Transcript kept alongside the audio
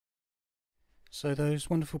So those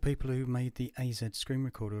wonderful people who made the AZ screen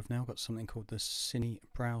recorder have now got something called the Cine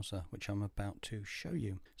Browser, which I'm about to show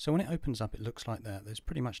you. So when it opens up, it looks like that. There's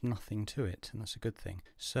pretty much nothing to it, and that's a good thing.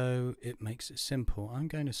 So it makes it simple. I'm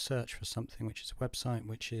going to search for something which is a website,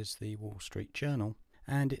 which is the Wall Street Journal,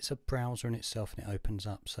 and it's a browser in itself, and it opens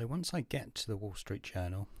up. So once I get to the Wall Street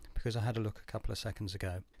Journal, because I had a look a couple of seconds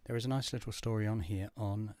ago, there is a nice little story on here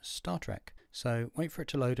on Star Trek. So wait for it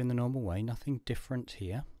to load in the normal way, nothing different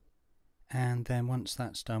here. And then once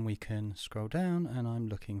that's done, we can scroll down, and I'm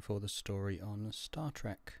looking for the story on Star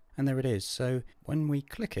Trek. And there it is. So when we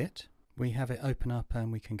click it, we have it open up and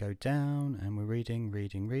we can go down, and we're reading.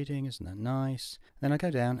 Isn't that nice? Then I go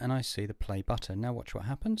down and I see the play button. Now watch what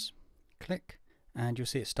happens. Click. And you'll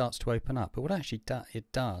see it starts to open up. But what actually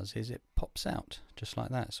it does is it pops out just like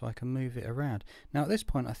that, so I can move it around. Now at this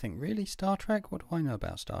point I think, really, Star Trek? What do I know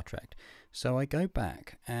about Star Trek? So I go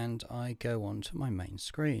back and I go on to my main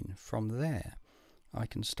screen. From there I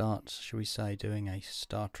can start, shall we say, doing a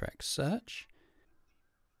Star Trek search.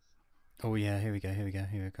 Oh yeah, here we go.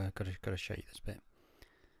 I've got to show you this bit.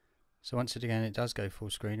 So once again it does go full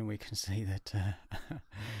screen, and we can see that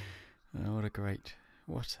oh, what a great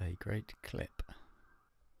clip.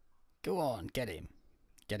 Go on, get him.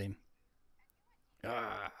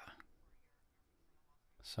 Ah.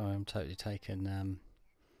 So I'm totally taken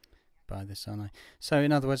by this, aren't I? So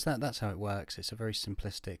in other words, that's how it works. It's a very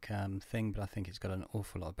simplistic thing, but I think it's got an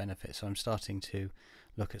awful lot of benefits. So I'm starting to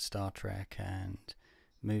look at Star Trek and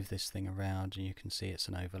move this thing around, and you can see it's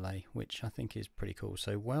an overlay, which I think is pretty cool.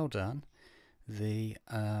 So well done, the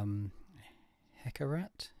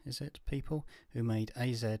Hecorat, is it, people who made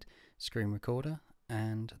AZ screen recorder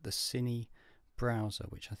and the Cine Browser,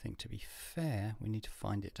 which I think, to be fair, we need to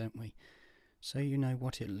find it, don't we? So you know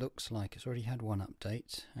what it looks like. It's already had one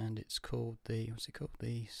update, and it's called the, what's it called?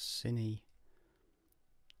 The Cine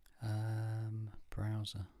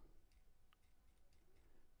Browser.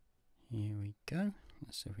 Here we go.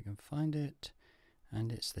 Let's see if we can find it,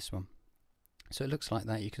 and it's this one. So it looks like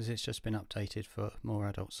that. You can see it's just been updated for more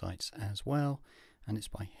adult sites as well, and it's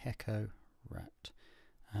by Hecorat.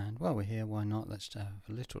 And while we're here, why not? Let's have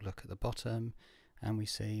a little look at the bottom, and we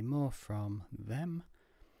see more from them.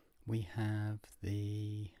 We have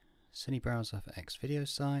the Cine Browser for X video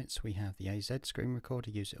sites. We have the AZ screen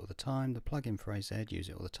recorder, use it all the time. The plugin for AZ, use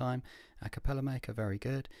it all the time. Acapella Maker, very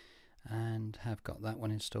good, and have got that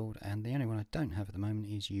one installed. And the only one I don't have at the moment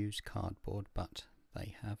is Use Cardboard, but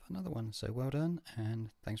they have another one. So well done,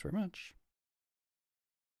 and thanks very much.